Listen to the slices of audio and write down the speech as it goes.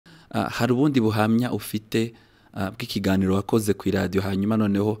hari ubundi buhamya ufite bw'ikiganiro wakoze ku radio hanyuma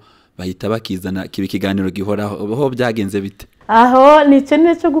noneho bahita bakizana kiba ikiganiro gihoraho byagenze bite? Aho ni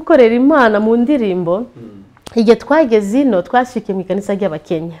cyane cyo gukorera Imana mu ndirimbo. Igihe twageze ino twashike mu kanisa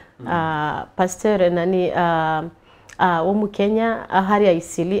ry'Abakenya. Pastor nani wo mu Kenya ahari ya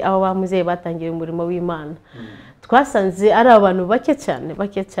Isili aho bamuze batangira umurimo w'Imana. Twasanze ari abantu bake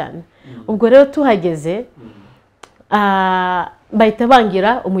cyane. Ubwo rero tuhageze bahita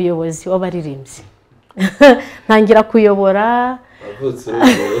bangira umuyobozi w'abaririmbyi. Ntangira kuyobora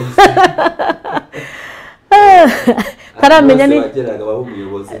taramenya ni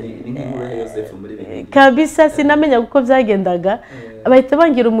kabisa sinamenya uko byagendaga bahita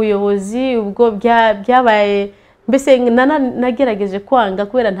bangira umuyobozi ubwo byabaye mbese nagerageje kwanga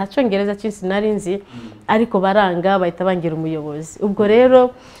kubera nta cyongereza cyinshi narinzi ariko baranga bahita bangira umuyobozi ubwo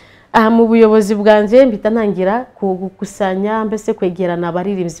rero mu buyobozi bwanje mbita ntangira gukusanya mbese kwegerana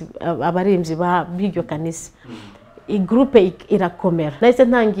abaririmbyi b'iryo kanisa igroupe irakomera nahise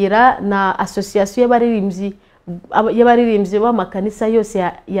ntangira na association y'abaririmbyi b'amakanisa yose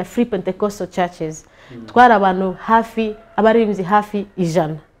ya Free Pentecostal Churches twara abantu hafi abaririmbyi hafi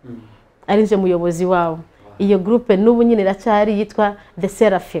 100 ari nje muyobozi wabo iyo groupe n'ubu nyine iracyari yitwa The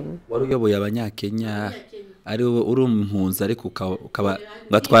Seraphim. Wari uyoboye abanyakenya ari uri umpunzi ariko ukaba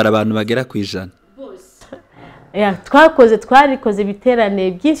batwara abantu bagera ku 100. Twarikoze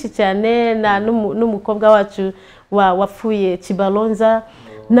biterane byinshi cyane n'umukobwa wacu wapfuye Kibalonza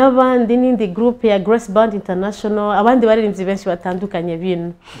n'abandi n'indi group ya Grace Band International abandi baririmbyi benshi batandukanye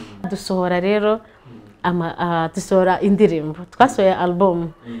bino dusohora rero dusohora indirimbo twasohoye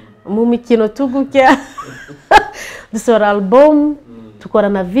album mu mikino tugukya dusohora album tukora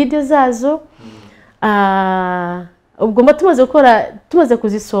na video zazo ubwo tumaze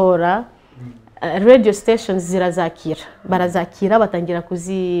kuzisohora radio stations barazakira batangira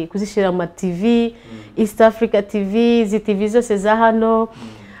kuzishira mu TV East Africa TV TV zose za hano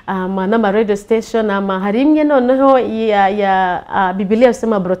n'ama radio station hari imwe noneho ya Biblia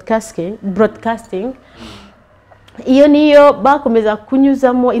usema broadcasting iyo niyo bakomeza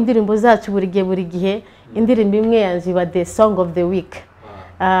kunyuzamo indirimbo zacu buri gihe indirimbo imwe yanjye ba the song of the week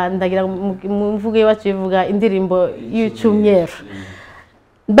ndagira mu mvugo yacu ivuga indirimbo y'icyumweru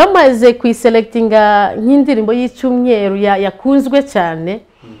bamaze kwiselectinga nk'indirimbo y'icyumweru yakunzwe cyane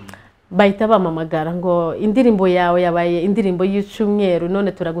bahita bamamagara ngo indirimbo yawe yabaye indirimbo y'icyumweru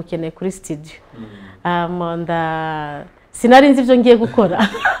none turagukeneye kuri studio sinari nzi ibyo ngiye gukora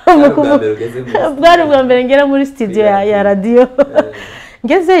bwari bwa mbere ngera muri studio ya radio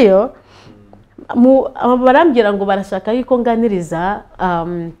ngezeyo barambwira ngo barashaka yuko nganiriza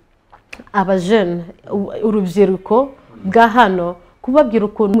abajene urubyiruko bwa hano kubabwira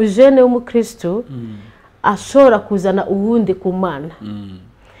ukuntu umujene w'umukristo ashobora kuzana uwundi ku Mana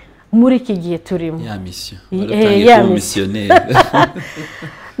muri iki gihe turimo ya mission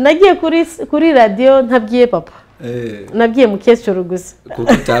nagiye kuri radio ntabwiye papa nabwiye mukecuru gusa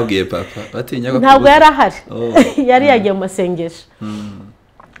kuko utabwiye papa batinya ko ntabwo yari ahari yari yagiye mu masengesho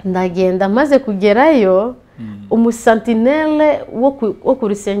ndagenda maze kugerayo umusantinele wo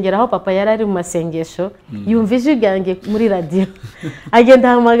kurusengera aho papa yari ari mu masengesho yumva ijwi ryanjye muri radio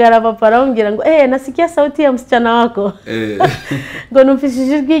agenda ahamagara papa arambwira ngo nasikia sauti ya msichana wako ngo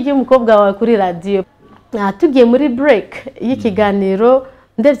numvishije ijwi ry'umukobwa wawe kuri radio tugiye muri break y'ikiganiro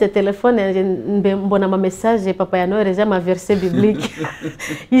ndetse telefone yanjye mbona ama message papa yanohereje ama verset biblique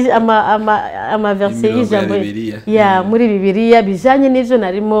ama verset y'ijambo ya muri Bibiliya bijanye n'ivyo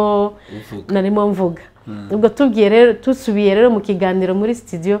narimo mvuga ubwo tusubiye rero mu kiganiro muri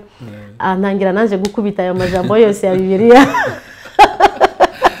studio ntangira nanje gukubita ayo majambo yose ya Bibiliya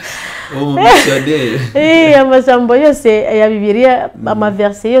amajambo yose ya Bibiliya ama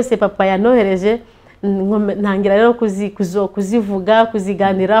verset yose papa yanohereje ntangira rero kuzivuga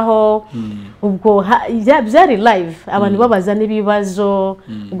kuziganiraho ubwo byari live abantu babaza n'ibibazo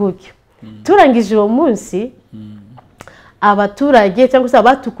gutyo turangije uwo munsi abaturage cyangwa se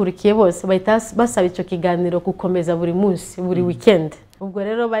abatukurikiye bose bahita basaba icyo kiganiro gukomeza buri munsi buri weekend ubwo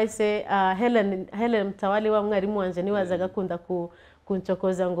rero bahise Helen Mtawali wa mwarimu wanje ni wazaga kunda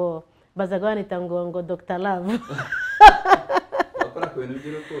kuncokoza ngo bazaga banita ngo Dr. Love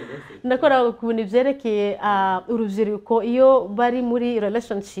nakora ku bintu byerekeye urubyiruko iyo bari muri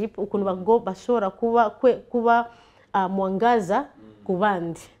relationship ukuntu bashobora kuba mwangaza ku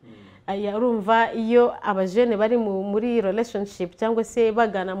bandi urumva iyo abajene bari muri relationship cyangwa se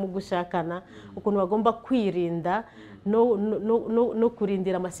bagana mu gushakana ukuntu bagomba kwirinda no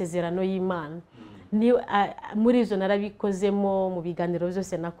kurindira amasezerano y'Imana ni muri izo narabikozemo mu biganiro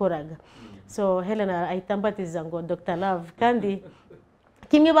byose nakoraga so Helena ahita mbatiza ngo Dr. Love kandi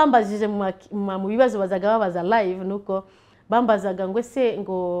kimwe bambajije mu bibazo bazaga babaza live nuko bambazaga ngo ese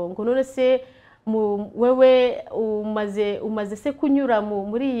ngo none se wewe umaze se kunyura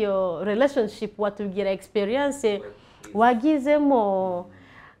muri iyo relationship watubwira experience wagizemo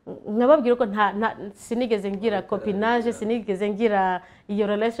nkababwira ko sinigeze ngira copinage sinigeze ngira iyo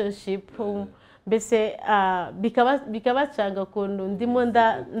relationship mbese bikabacanga ukuntu ndimo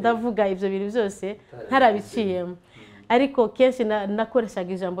ndavuga ibyo bintu byose ntarabiciyemo ariko kenshi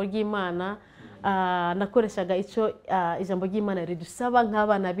nakoreshaga ijambo ry'Imana nakoreshaga icyo ijambo ry'Imana ridusaba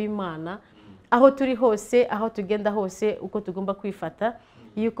nk'abana b'Imana aho turi hose aho tugenda hose uko tugomba kwifata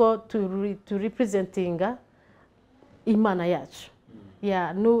yuko tu representinga Imana yacu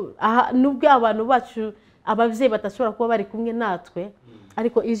nubwo abantu bacu ababyeyi batashobora kuba bari kumwe natwe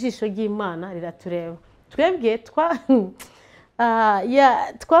ariko ijisho ry'Imana riratureba twebwe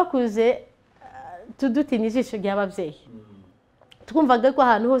twakuze tudutinya ijisho ry'ababyeyi twumvaga ko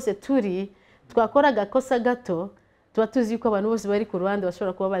ahantu hose turi twakoraga kosa gato tuba tuzi ko abantu bose bari ku ruhande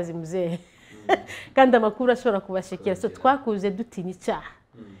bashobora kuba bazi muzehe kandi amakuru ashobora kubashikira so twakuze dutinya icyaha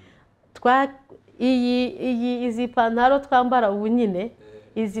izi pantaro twambara ubu nyine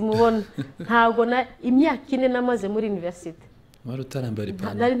izi mubona ntabwo imyaka 4 namaze muri university wari utarambara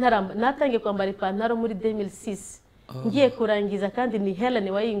ipantaro natangiye kwambara ipantaro muri 2006 ngiye kurangiza kandi ni Helen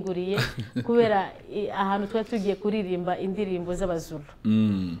wayinguriye kubera ahantu twari tugiye kuririmba indirimbo z'abazuru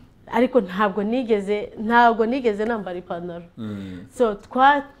ariko ntabwo nigeze nambara ipantaro so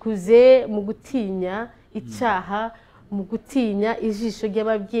twakuze mu gutinya icyaha mu gutinya ijisho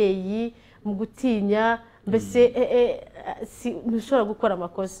ry'ababyeyi mu gutinya mbese ntushobora gukora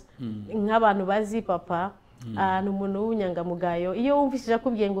amakosa nk'abantu bazi papa ni umuntu w'unyangamugayo iyo wumvishije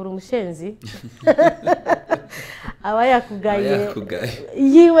akubwiye ngo uri umushenzi aba yakugaye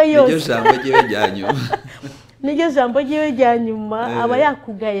yiwe yose niryo jambo ryiwe rya nyuma aba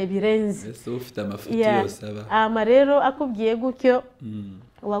yakugaye birenze ufite amafuti yose aba rero akubwiye gutyo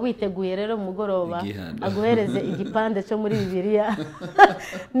uba witeguye rero mu mugoroba aguhereze igipande cyo muri Bibiliya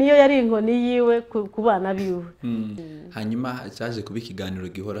niyo yari inkoni yiwe ku bana biwe hanyuma cyaje kuba ikiganiro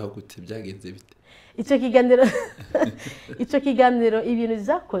gihoraho gute byagenze bite icyo kiganiro ibintu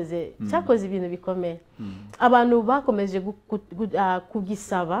cyakoze ibintu bikomeye abantu bakomeje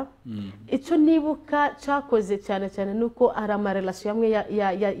kugisaba icyo nibuka cyakoze cyane cyane nuko ari amarelasiyo amwe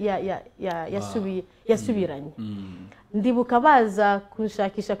yasubiranye ndibuka baza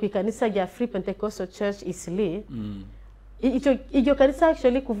kunshakisha ku ikanisa rya Free Pentecostal Church Isli iryo kanisa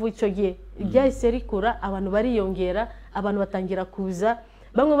actually kuva icyo gihe ryahise rikura abantu bariyongera abantu batangira kuza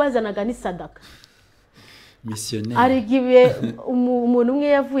bamwe bazanaga n'isadaka arigiwe umuntu umwe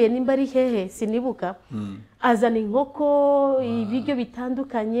yavuye nimba ari hehe sinibuka azana inkoko ibiryo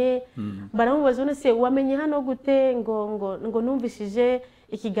bitandukanye baramubaza none se wamenye hano gute ngo numvishije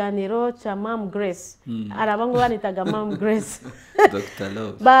ikiganiro cha Mom Grace arabango banitaga Mom Grace Dr.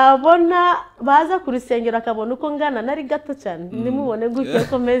 Love babona baza ku rusengero akabona uko ngana nari gato cyane nimubone gutyo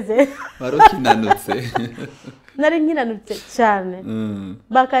komeze barokinanutse nari nkinanutse cyane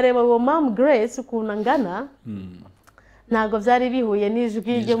bakareba uwo Mom Grace ukuntu ngana ntago byari bihuye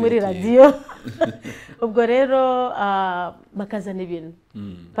n'ijwi ryo muri radio ubwo rero bakazana ibintu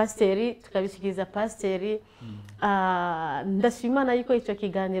pasiteri tukabishikiriza pasiteri ndashimana yuko icyo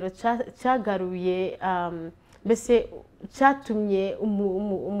kiganiro cyagaruye mbese cyatumye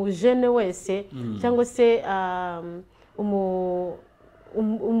umujene wese cyangwa se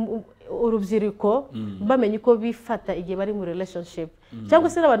urubyiruko bamenye uko bifata igihe bari mu relationship cyangwa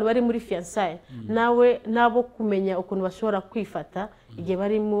se n'abantu bari muri fiançailles nabo kumenya ukuntu bashobora kwifata igihe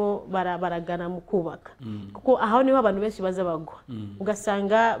barimo baragana mu kubaka kuko aho niho abantu benshi baza bagwa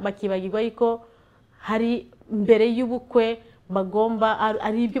ugasanga bakibagirwa yuko hari mbere y'ubukwe bagomba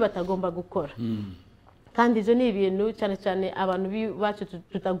ari ibyo batagomba gukora kandi ibyo ni ibintu cyane cyane abantu bacu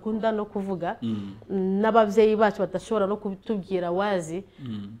tutagunda no kuvuga n'ababyeyi bacu badashobora no kutubwira wazi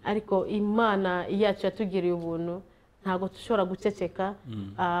ariko Imana yacu yatugiriye ubuntu ntago dushobora guceceka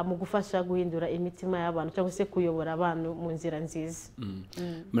mu gufasha guhindura imitima y'abantu cyangwa se kuyobora abantu mu nzira nziza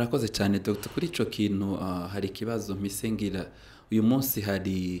murakoze cyane Dr. kuri ico kintu hari ikibazo mpisengira uyu munsi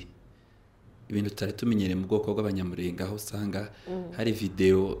hari ibintu tutari tumenyere mu bwoko bw'abanyamurenga aho usanga hari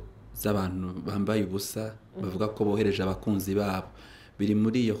video z'abantu bambaye ubusa bavuga ko bohereje abakunzi babo biri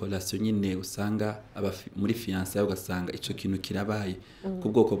muri iyo relation nyine usanga muri fiancé ugasanga ico kintu kirabaye ku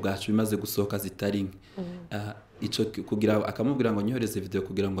bwoko bwacu bimaze gusohoka zitari ico kugira akamubwira ngo nyohereze video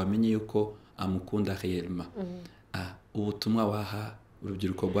kugira ngo amenye yuko amukunda réellement ubutumwa waha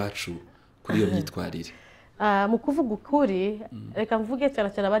urubyiruko rwacu kuri iyo myitwarire mu kuvuga ukuri reka mvuge cyane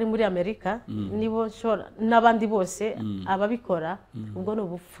cyane abari muri Amerika nibo n'abandi bose ababikora ubwo ni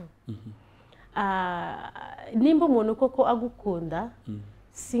ubupfu. Nimba umuntu koko agukunda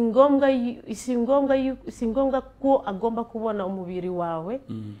si ngombwa ko agomba kubona umubiri wawe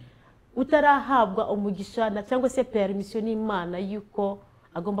utarahabwa umugisha cyangwa se permission n'Imana yuko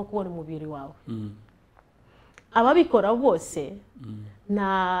agomba kubona umubiri wawe. Ababikora bose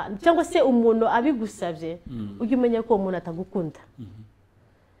cyangwa se umuntu abigusabye ujye umenya ko umuntu atagukunda,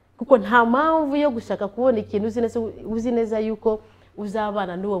 kuko nta mpamvu yo gushaka kubona ikintu uzi neza yuko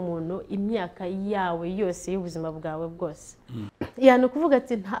uzabana n'uwo muntu imyaka yawe yose y'ubuzima bwawe bwose. Yani kuvuga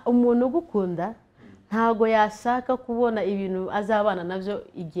ati umuntu ugukunda ntago yashaka kubona ibintu azabana navyo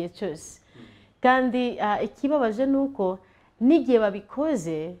igihe cyose. Kandi ikibabaje nuko n'igihe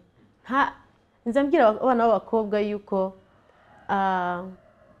babikoze nzambwira abana b'abakobwa yuko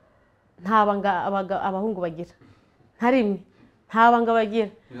abahungu bagira ntarimwe ntabanga bagira,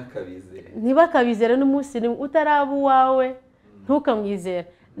 ntibakabizere n'umunsi utaraba uwawe ntukamwizere.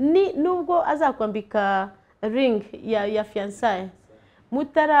 Nubwo azakwambika ring ya fiançailles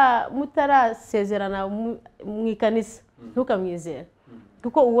mutarasezerana mu ikanisa ntukamwizere,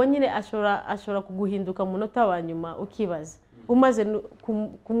 kuko uwo nyine ashobora kuguhinduka mu munota wa nyuma ukibaza umaze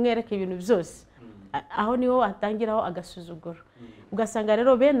kumwereka ibintu byose. Aho niho watangiraho agasuzuguro, ugasanga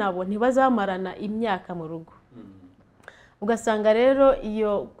rero bene abo ntibazamarana imyaka mu rugo. Ugasanga rero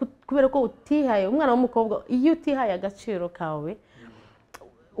iyo kubera ko utihaye umwana w'umukobwa, iyo utihaye agaciro kawe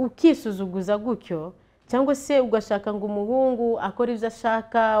ukisuzuguza gutyo, cyangwa se ugashaka ngo umuhungu akora ibyo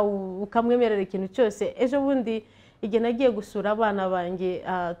ashaka ukamwemerera ikintu cyose. Ejo bundi igihe nagiye gusura abana banjye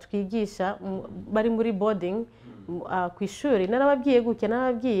twigisha bari muri boarding ku ishuri, narababwiye gutya,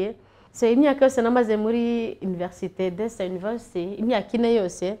 narababwiye imyaka yose namaze muri université university, imyaka 4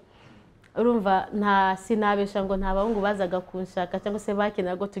 yose urumva sinabesha ngo nta bahungu bazaga kunshaka cyangwa se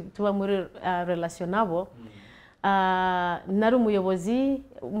bakenera ngo tuba muri relation nabo. Nari umuyobozi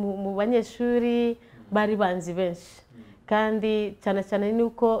mu banyeshuri bari banzi benshi, kandi cyane cyane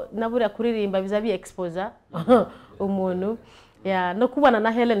nuko nabura kuririmba biza bi exposa umuntu no kubana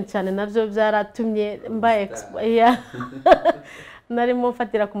na Helen cyane navyo byaratumye narimo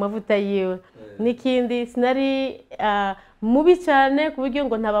mfatira ku mavuta yiwe. N'ikindi sinari mubi cyane ku buryo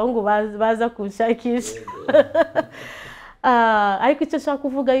ngo nta bahungu baza kunshakisha. Ariko icyo nshaka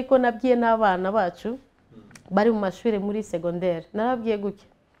kuvuga yuko nabwiye n'abana bacu bari mu mashuri muri secondaire, narabwiye gutya,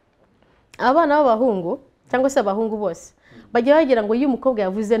 abana b'abahungu cyangwa se abahungu bose bagiye bagira ngo iyo umukobwa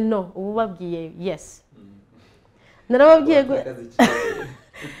yavuze no ubu babwiye yes. Narababwiye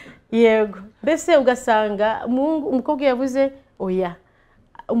yego, mbese ugasanga umukobwa yavuze oya,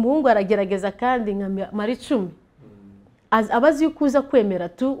 umuhungu aragerageza kandi nka mari 10 abazi yuko uza kwemera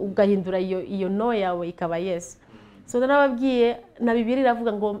tu ugahindura iyo no yawe ikaba yes. So narababwiye na Bibiliya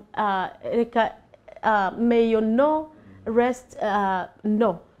iravuga ngo reka may your no rest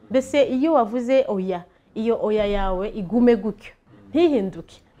no. Mbese iyo wavuze oya, iyo oya yawe igume gutyo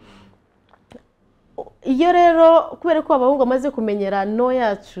ntihinduke. Iyo rero kubera ko abahungu amaze kumenyera no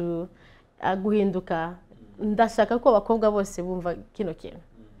yacu guhinduka, ndashaka ko abakobwa bose bumva kino kintu.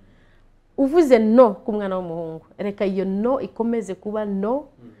 Uvuze no ku mwana w'umuhungu, reka iyo no ikomeze kuba no.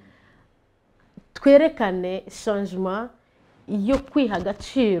 Twerekane changement yo kwiha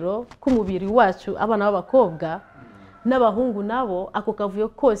agaciro k'umubiri wacu abana b'abakobwa n'abahungu nabo. Ako kavuyo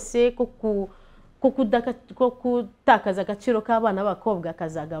kose ko kutakaza agaciro k'abana b'abakobwa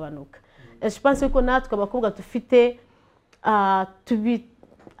kazagabanuka. Je pense ko natwe abakobwa dufite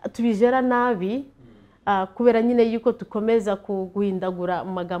tubijera nabi kubera nyine yuko tukomeza guhindagura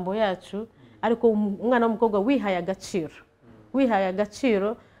mu magambo yacu. Ariko umwana w'umukobwa wihaye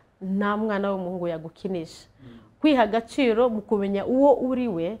agaciro nta mwana w'umuhungu yagukinisha. Kwiha agaciro mu kumenya uwo uri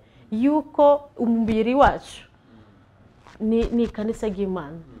we, yuko umubiri wacu ni kanisa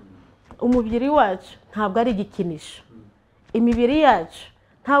y'Imana. Umubiri wacu ntabwo ari igikinisho. Imibiri yacu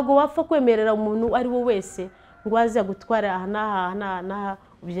ntabwo wapfa kwemerera umuntu ari we wese ngo aze gutwara aha n'aha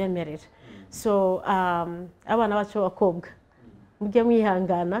ubyemerera. So abana bacu b'abakobwa mujye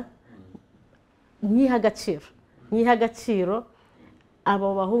mwihangana, mwiha agaciro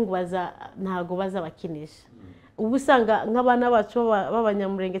abo bahungu ntago bazabakinisha. Ubu usanga nk'abana bacu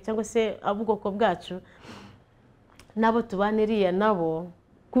b'abanyamurenge cyangwa se ab'ubwoko bwacu nabo tubaniriye nabo,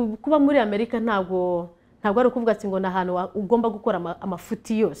 kuba muri Amerika ntabwo ari ukuvuga ati ngo ni ahantu ugomba gukora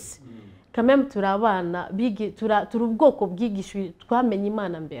amafuti yose. Kameme turabana turi ubwoko bwigishwe twamenye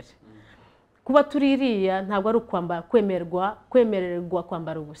Imana mbere. Kuba tuririya ntabwo ari kwemererwa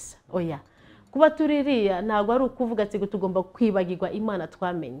kwambara ubusa, oya. Kuba tuririya ntabwo ari ukuvuga ati tugomba kwibagirwa Imana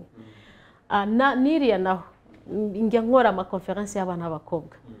twamenye. niriya naho njya nkora amakonferensi y'abana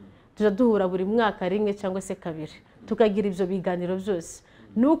b'abakobwa tujya duhura buri mwaka rimwe cyangwa se kabiri tukagira ibyo biganiro byose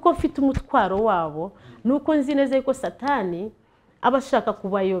nuko mfite umutwaro wabo nuko nzi neza yuko satani aba ashaka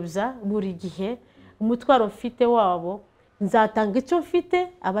kubayobya buri gihe umutwaro mfite wabo nzatanga icyo mfite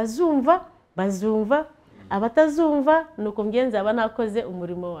abazumva bazumva abatazumva nuko ngenza aba nakoze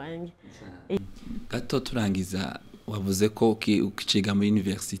umurimo wanjye. Gato turangiza wavuze ko ukiga muri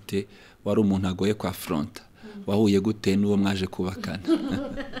universite wari umuntu agoye kwa fronta wahuye gute n'uwo mwaje kubakana?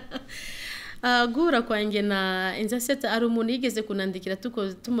 Guhura kwanjye na Inzaseta ari umuntu yigeze kunandikira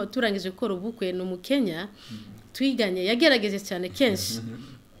turangije gukora ubukwe ni Umukenya twiganye yagerageje cyane kenshi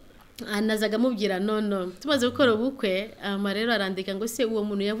anazaga mubwira no tumaze gukora ubukwe rero arandika ngo se uwo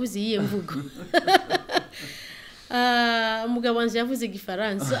muntu yavuze iyihe mvugo umugabo wanje yavuze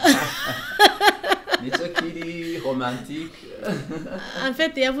Igifaransa nico kiri romantique en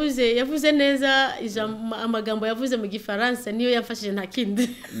fait yavuze neza amagambo yavuze mu Gifaransa niyo yafashije nta kindi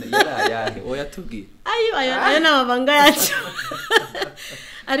yahe oya tubwire ayo n'amabanga yacu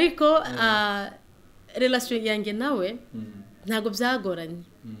ariko relation yanjye nawe ntago byagoranye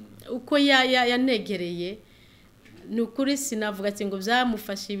uko yanegereye nukuri sinavuga ati ngo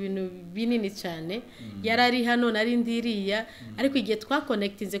byamufashe ibintu binini cyane yarari hano nari ndiriya ariko igihe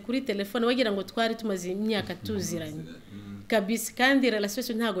twakonectinze kuri telefone wagira ngo twari tumaze imyaka tuziranye kabisa kandi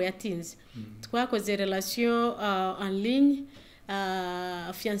relation ntago yatinze twakoze relation en ligne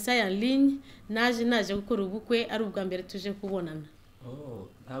fiançailles en ligne naje gukora ubukwe ari ubwa mbere tuje kubonana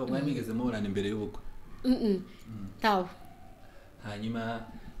ntabwo mwari mwigeze mubonana imbere y'ubukwe tawo hanyuma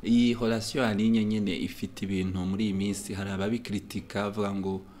iyi relation en ligne nyene ifite ibintu muri iyi minsi hari ababikritika bavuga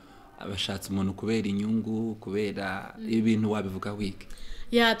ngo abashatse umuntu kubera inyungu kubera ibintu wabivuga wiki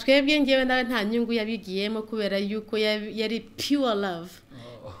twebwe ngewe nawe nta nyungu yabigiyemo kubera yuko yari pure love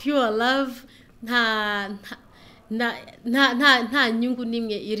nta nyungu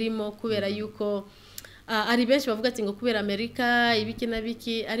nimwe irimo kubera yuko ari benshi bavuga ati ngo kubera Amerika ibiki na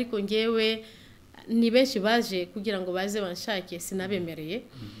biki ariko ngewe ni benshi baje kugira ngo baze banshake sinabemereye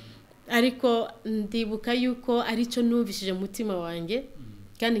ariko ndibuka yuko ari cyo numvishije mutima wanjye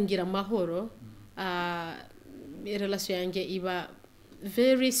kandi ngira amahoro relation yanjye iba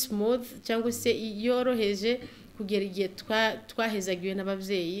very smooth cyangwa se yoroheje kugera igihe twahezagiwe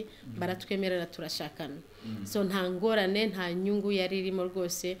n'ababyeyi baratwemerera turashakana so nta ngorane nta nyungu yari irimo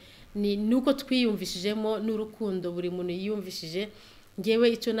rwose ni nuko twiyumvishijemo n'urukundo buri muntu yiyumvishije ngewe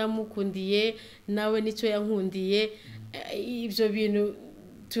icyo namukundiye nawe nicyo yankundiye ibyo bintu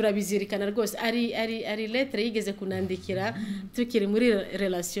turabizirikana rwose ari lettre yigeze kunandikira tukiri muri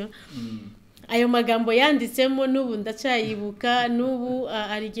relation ayo magambo yanditsemo n'ubu ndacyayibuka n'ubu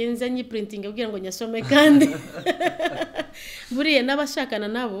arigenza nyiprinting abwira ngo nyasome kandi buriye n'abashakana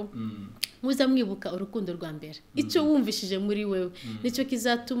nabo muza mwibuka urukundo rwa mbere icyo wumvishije muri wewe nicyo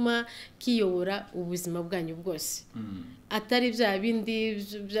kizatuma kiyobora ubuzima bwanyu bwose atari bya bindi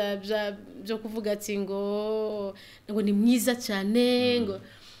byo kuvuga ati ngo ni mwiza cyane ngo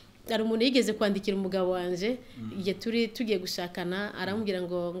ari umuntu yigeze kwandikira umugabo wanje igihe tugiye gushakana aramubwira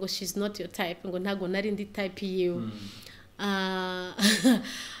ngo she's not your type ngo ntago nari ndi type yiwe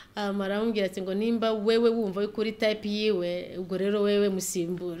aramubwira ati ngo nimba wewe wumva kuri type yiwe ubwo rero wewe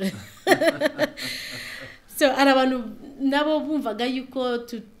musimbura so ari abantu nabo bumvaga yuko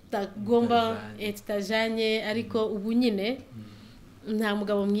tutagomba tutajanye ariko ubu nyine nta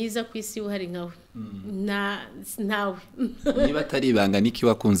mugabo mwiza ku isi uhari nkawe ntawe niba atari ibanga niki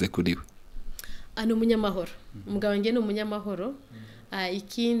wakunze kuri we ni umunyamahoro umugabo wanjye ni umunyamahoro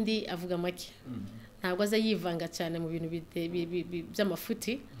ikindi avuga make ntabwo aza yivanga cyane mu bintu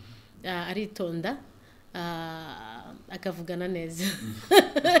by'amafuti aritonda akavugana neza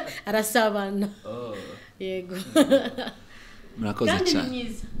arasabana yego murakoze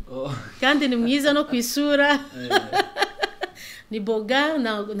cyane kandi ni mwiza no kwisura ni boga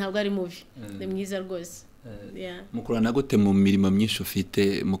ntabwo ari mubi ni mwiza rwose mukorana gute mu mirimo myinshi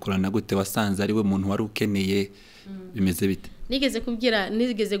ufite mukorana gute wasanze ari we muntu wari ukeneye bimeze bite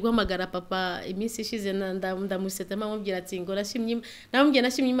nigeze guhamagara papa iminsi ishize ndamuseta amubwira ati ngo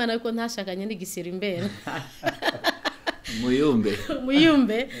nashimye Imana yuko ntashakanye n'Igisirimba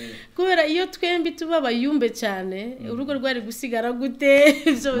muyumbe kubera iyo twembi tuba abayumbe cyane urugo rwari gusigara gute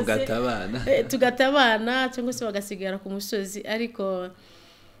tugatabana cyangwa se bagasigara ku musozi ariko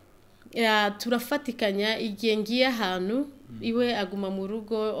turafatikanya igihe ngiye ahantu iwe aguma mu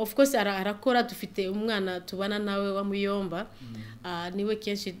rugo of course arakora dufite umwana tubana nawe wa Muyomba niwe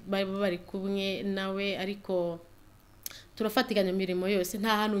kenshi bari kumwe nawe ariko turafatikanya imirimo yose nta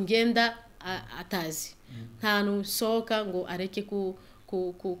hantu ngenda atazi nta hantu sohoka ngo areke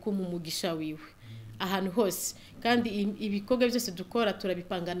mu mugisha wiwe ahantu hose kandi ibikorwa byose dukora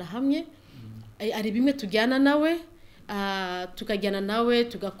turabipangana hamwe ari bimwe tujyana nawe tukajyana nawe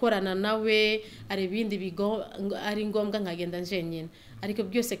tugakorana nawe ari ibindi ari ngombwa nkagenda njenyine ariko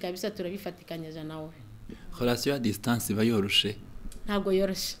byose kabisa turabifatikanyije nawe. Relation à distance iba yoroshe? Ntabwo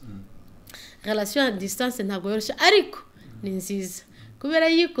yoroshe. Relation à distance ntabwo yoroshe ariko ni nziza kubera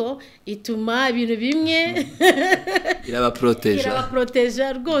yuko ituma ibintu bimwe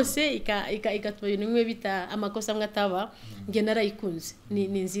irabaproteja rwose igatuma ibintu bimwe bita amakosa amwe ataba nge narayikunze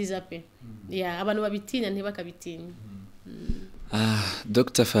ni nziza pe abantu babitinya ntibakabitinya.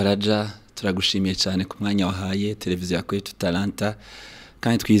 Dr. Faraja turagushimiye cyane ku mwanya wahaye televiziyo ya Kwetu Talanta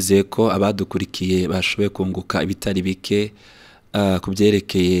kandi twizeye ko abadukurikiye bashoboye kunguka ibitari bike ku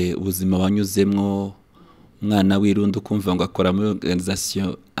byerekeye ubuzima wanyuzemwo umwana w'Irundi kumva ngo akora muri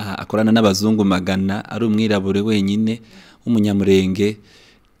organisation akorana n'abazungu magana ari umwirabure wenyine w'umunyamurenge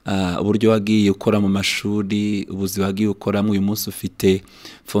uburyo wagiye ukora mu mashuri ubuzi wagiye ukoramo uyu munsi ufite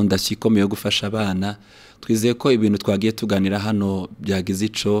fondation ikomeye yo gufasha abana twizeye ko ibintu twagiye tuganira hano byagize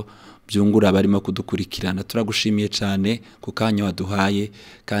ico byungura barimo kudukurikirana turagushimiye cyane ku kanya waduhaye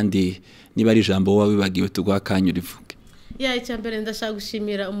kandi niba ari ijambo wowe wibagiwe tuguha kanya urivuge. Icyambere ndashaka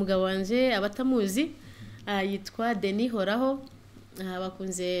gushimira umugabo wanje abatamuzi yitwa Denis Horaho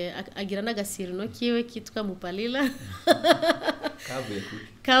bakunze agira n'agasirino kiwe kitwa Mupalila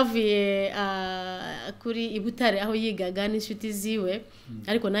kavuye kuri Ibutare aho yigaga n'inshuti ziwe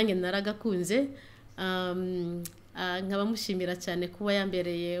ariko nanjye naragakunze nkaba mushimira cyane kuba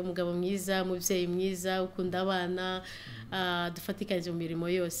yambereye umugabo mwiza umubyeyi mwiza ukunda abana dufatikanye mu mirimo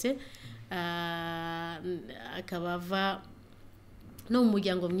yose akaba ava no mu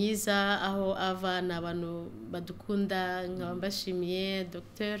muryango mwiza aho ava n'abantu badukunda nkaba mbashimiye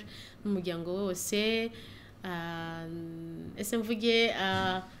Dr. n'umuryango wose ese mvuge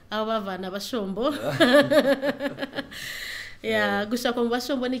aho bavana abashombo gushaka mu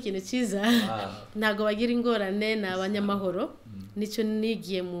bashombo ni ikintu cyiza ntago bagira ingorane ni abanyamahoro nicyo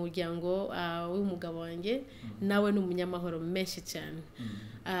nigiye mu muryango w'umugabo wanjye nawe ni umunyamahoro menshi cyane.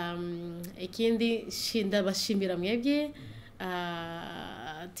 Ikindi ndabashimira mwebwe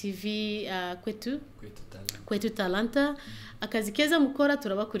TV Kwetu Talanta akazi keza mukora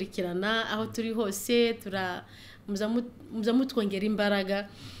turabakurikirana aho turi hose muza mutwongera imbaraga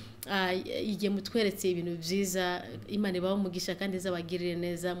igihe mutweretse ibintu byiza Imana ibahe umugisha kandi izabagirire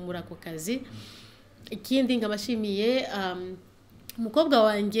neza muri ako kazi. Ikindi nkabashimiye umukobwa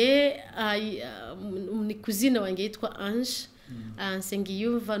wanjye ni kuzina wanjye yitwa Ange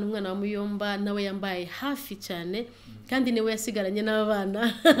Nsengiyumva n'umwana wa Muyomba nawe yambaye hafi cyane kandi niwe yasigaranye n'abana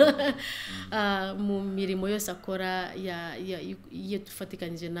mu mirimo yose akora iyo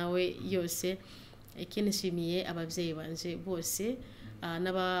dufatikanyije nawe yose. Ikindi nshimiye ababyeyi banje bose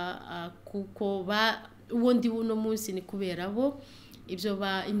kuko ubundi uno munsi ni kubera bo ibyo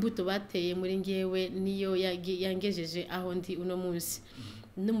imbuto bateye muri ngewe niyo yangejeje aho ndi uno munsi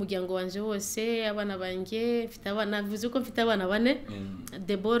n'umuryango wanje wose abana banjye mfite abana bivuze ko mfite abana 4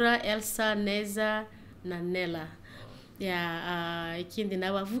 Deborah Elsa Neza na Nella ikindi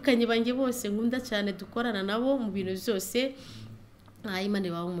n'abavukanye banjye bose nkunda cyane dukorana nabo mu bintu byose Imana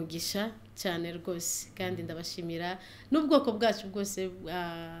ibahe umugisha cyane rwose kandi ndabashimira n'ubwoko bwacu bwose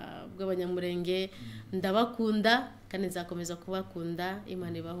bw'abanyamurenge ndabakunda kandi nzakomeza kubakunda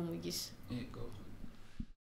Imana ibahe umugisha.